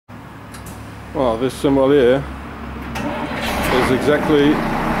Well, this symbol here is exactly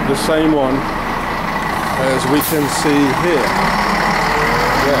the same one as we can see here.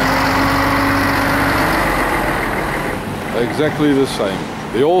 Yeah. Exactly the same.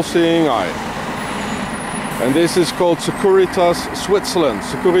 The all-seeing eye. And this is called Securitas Switzerland,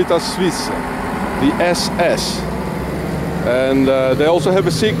 Securitas Suisse, the SS. And they also have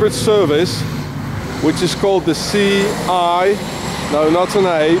a secret service which is called the CI, no, not an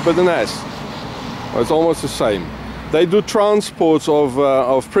A, but an S. Well, it's almost the same. They do transports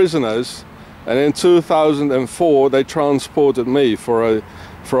of prisoners, and in 2004 they transported me for a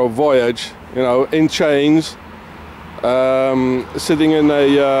voyage, you know, in chains, sitting in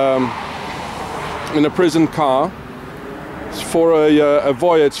a prison car for a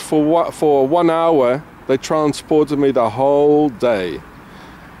voyage for 1 hour. They transported me the whole day,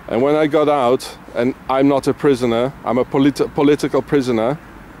 and when I got out, and I'm not a prisoner, I'm a political prisoner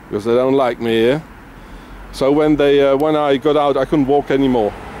because they don't like me here. So when I got out, I couldn't walk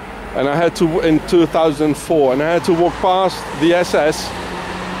anymore, and I had to, in 2004, and I had to walk past the SS,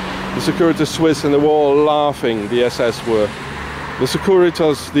 the Securitas Suisse, and they were all laughing. The SS were. The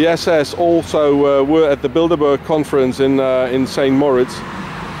Securitas, the SS also were at the Bilderberg conference in St. Moritz.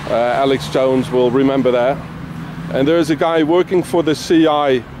 Alex Jones will remember that. And there is a guy working for the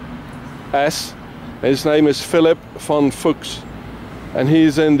CIS. His name is Philip von Fuchs. And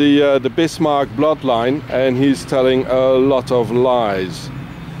he's in the Bismarck bloodline, and he's telling a lot of lies.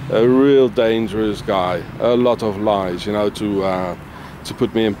 A real dangerous guy. A lot of lies, you know, to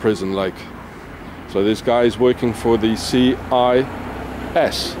put me in prison, like. So this guy is working for the CIS.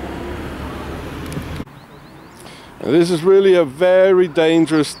 And this is really a very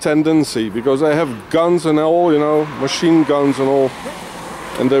dangerous tendency, because they have guns and all, you know, machine guns and all,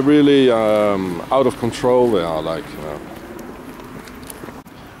 and they're really out of control. They are, like, you know.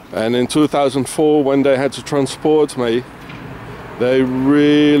 And in 2004, when they had to transport me, they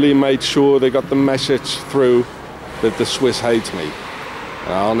really made sure they got the message through that the Swiss hate me.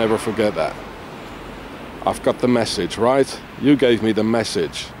 And I'll never forget that. I've got the message, right? You gave me the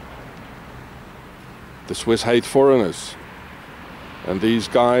message. The Swiss hate foreigners, and these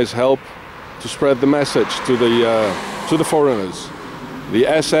guys help to spread the message to the foreigners. The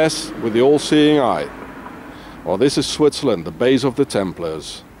SS with the all-seeing eye. Well, this is Switzerland, the base of the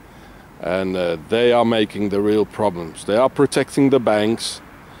Templars, and they are making the real problems. They are protecting the banks,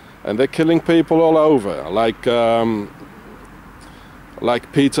 and they're killing people all over, like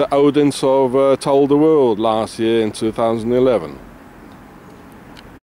Peter Odintsov told the world last year in 2011.